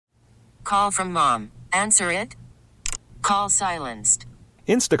call from mom. Answer it. Call silenced.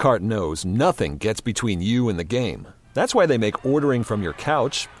 Instacart knows nothing gets between you and the game. That's why they make ordering from your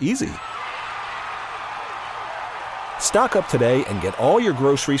couch easy. Stock up today and get all your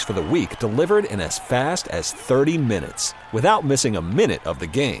groceries for the week delivered in as fast as 30 minutes without missing a minute of the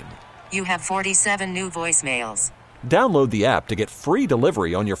game. You have 47 new voicemails. Download the app to get free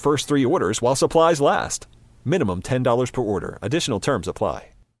delivery on your first 3 orders while supplies last. Minimum $10 per order. Additional terms apply.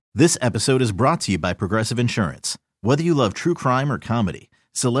 This episode is brought to you by Progressive Insurance. Whether you love true crime or comedy,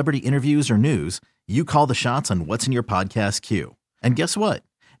 celebrity interviews or news, you call the shots on what's in your podcast queue. And guess what?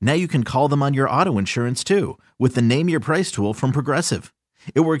 Now you can call them on your auto insurance too with the Name Your Price tool from Progressive.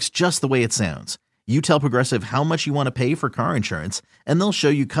 It works just the way it sounds. You tell Progressive how much you want to pay for car insurance, and they'll show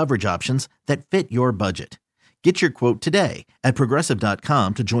you coverage options that fit your budget. Get your quote today at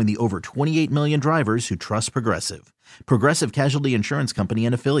Progressive.com to join the over 28 million drivers who trust Progressive. Progressive Casualty Insurance Company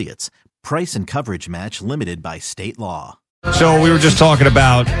and Affiliates. Price and coverage match limited by state law. So we were just talking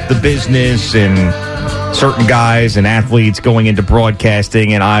about the business and certain guys and athletes going into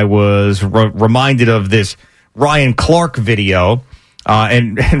broadcasting, and I was reminded of this Ryan Clark video.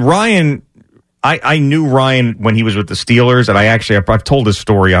 And Ryan, I knew Ryan when he was with the Steelers, and I've told this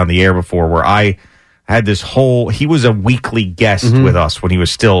story on the air before where I had this he was a weekly guest with us when he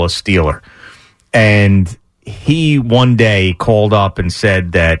was still a Steeler. And he one day called up and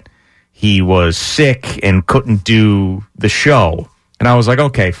said that he was sick and couldn't do the show. And I was like,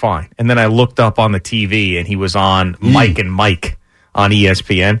 okay, fine. And then I looked up on the TV and he was on Mike and Mike on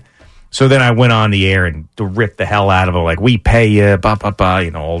ESPN. So then I went on the air and ripped the hell out of him, like, we pay you,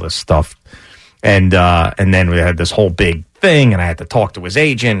 all this stuff. And then we had this whole big thing, and I had to talk to his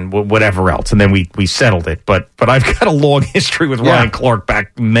agent, whatever else. And then we settled it. But I've got a long history with Ryan Clark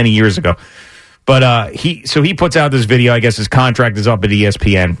back many years ago. But he puts out this video. I guess his contract is up at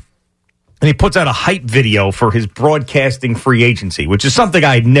ESPN. And he puts out a hype video for his broadcasting free agency, which is something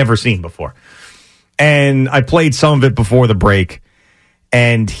I had never seen before. And I played some of it before the break.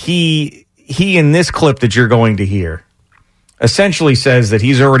 And he in this clip that you're going to hear essentially says that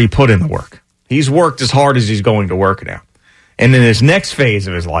he's already put in the work. He's worked as hard as he's going to work now. And in his next phase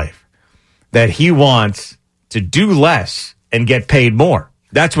of his life, that he wants to do less and get paid more.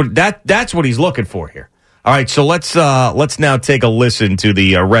 That's what he's looking for here. All right, so let's now take a listen to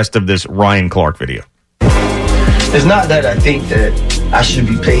the rest of this Ryan Clark video. It's not that I think that I should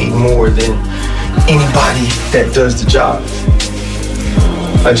be paid more than anybody that does the job.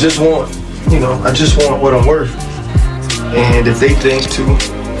 I just want what I'm worth. And if they think too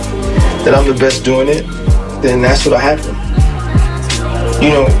that I'm the best doing it, then that's what I have to.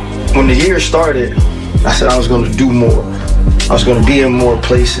 When the year started, I said I was going to do more. I was going to be in more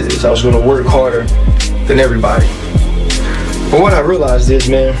places. I was going to work harder than everybody. But what I realized is,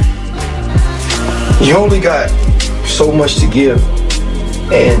 man, you only got so much to give,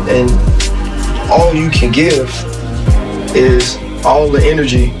 and all you can give is all the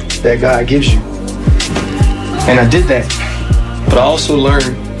energy that God gives you. And I did that. But I also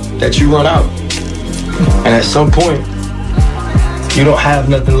learned that you run out. And at some point, you don't have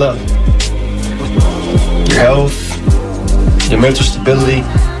nothing left. Your health, your mental stability,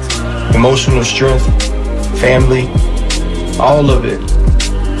 emotional strength, family, all of it.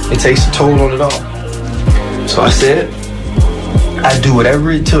 It takes a toll on it all. So I said, I'd do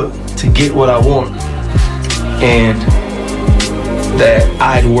whatever it took to get what I want. And that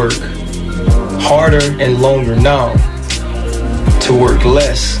I'd work harder and longer now to work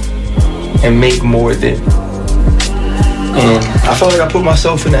less and make more then. And I felt like I put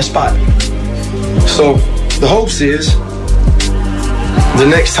myself in that spot. So the hopes is the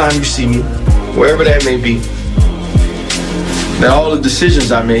next time you see me, wherever that may be, that all the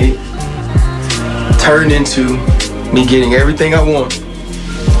decisions I made turned into me getting everything I want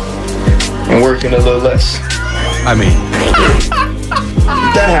and working a little less. I mean,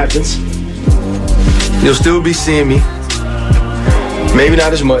 if that happens, you'll still be seeing me. Maybe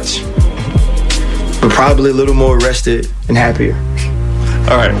not as much, but probably a little more rested and happier.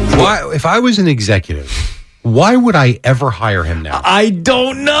 All right. Why, if I was an executive, why would I ever hire him now? I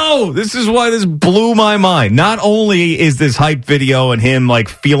don't know. This is why this blew my mind. Not only is this hype video and him like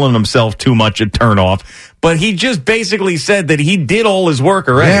feeling himself too much a turnoff, but he just basically said that he did all his work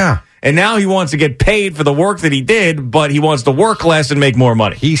already. Yeah. And now he wants to get paid for the work that he did, but he wants to work less and make more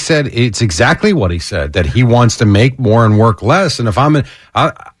money. He said it's exactly what he said, that he wants to make more and work less. And if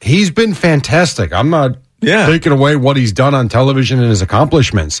he's been fantastic. I'm not taking away what he's done on television and his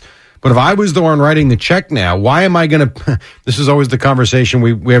accomplishments. But if I was the one writing the check now, why am I going to – this is always the conversation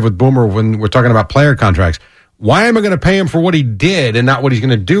we have with Boomer when we're talking about player contracts. Why am I going to pay him for what he did and not what he's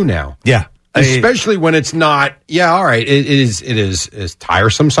going to do now? Yeah. Especially when it's not, all right, it is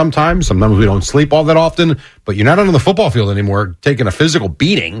tiresome sometimes. Sometimes we don't sleep all that often, but you're not on the football field anymore taking a physical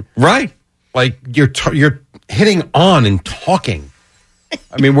beating. Right. Like you're hitting on and talking.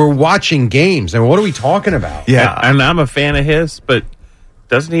 I mean, we're watching games. And what are we talking about? Yeah. And I'm a fan of his, but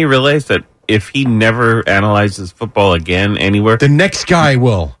doesn't he realize that if he never analyzes football again anywhere, the next guy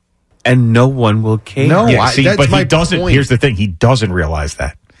will. And no one will care. No, but he doesn't. Point. Here's the thing: he doesn't realize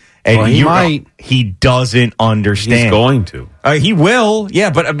that, and he might. He doesn't understand. He's going to. He will. Yeah,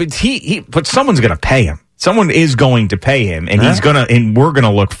 but But someone's going to pay him. Someone is going to pay him, and he's gonna. And we're going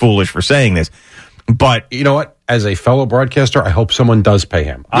to look foolish for saying this. But you know what? As a fellow broadcaster, I hope someone does pay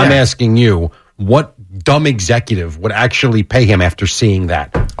him. Yeah. I'm asking you, what dumb executive would actually pay him after seeing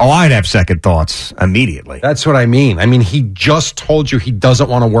that? Oh, I'd have second thoughts immediately. That's what I mean. I mean, he just told you he doesn't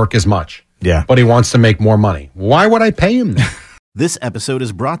want to work as much. Yeah. But he wants to make more money. Why would I pay him then? This episode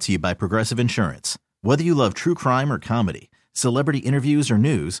is brought to you by Progressive Insurance. Whether you love true crime or comedy, celebrity interviews or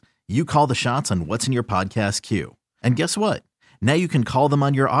news, you call the shots on what's in your podcast queue. And guess what? Now you can call them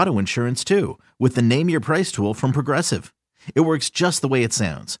on your auto insurance too with the Name Your Price tool from Progressive. It works just the way it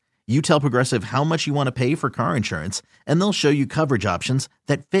sounds. You tell Progressive how much you want to pay for car insurance, and they'll show you coverage options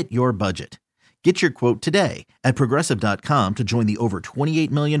that fit your budget. Get your quote today at Progressive.com to join the over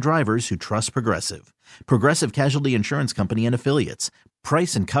 28 million drivers who trust Progressive. Progressive Casualty Insurance Company and Affiliates.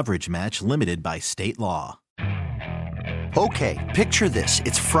 Price and coverage match limited by state law. Okay, picture this.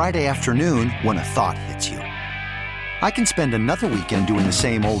 It's Friday afternoon when a thought hits you. I can spend another weekend doing the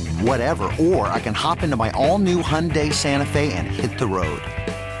same old whatever, or I can hop into my all-new Hyundai Santa Fe and hit the road.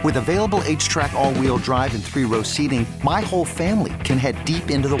 With available H-Track all-wheel drive and 3-row seating, my whole family can head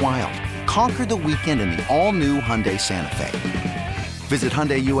deep into the wild. Conquer the weekend in the all-new Hyundai Santa Fe. Visit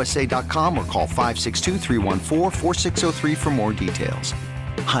HyundaiUSA.com or call 562-314-4603 for more details.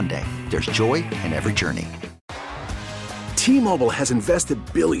 Hyundai, there's joy in every journey. T-Mobile has invested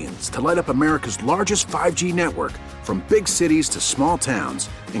billions to light up America's largest 5G network, from big cities to small towns,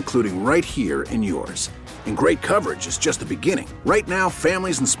 including right here in yours. And great coverage is just the beginning. Right now,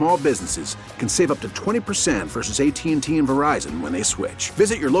 families and small businesses can save up to 20% versus AT&T and Verizon when they switch.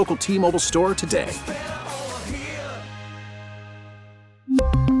 Visit your local T-Mobile store today.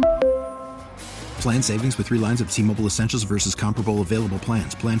 Plan savings with 3 lines of T-Mobile Essentials versus comparable available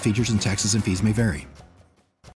plans. Plan features and taxes and fees may vary.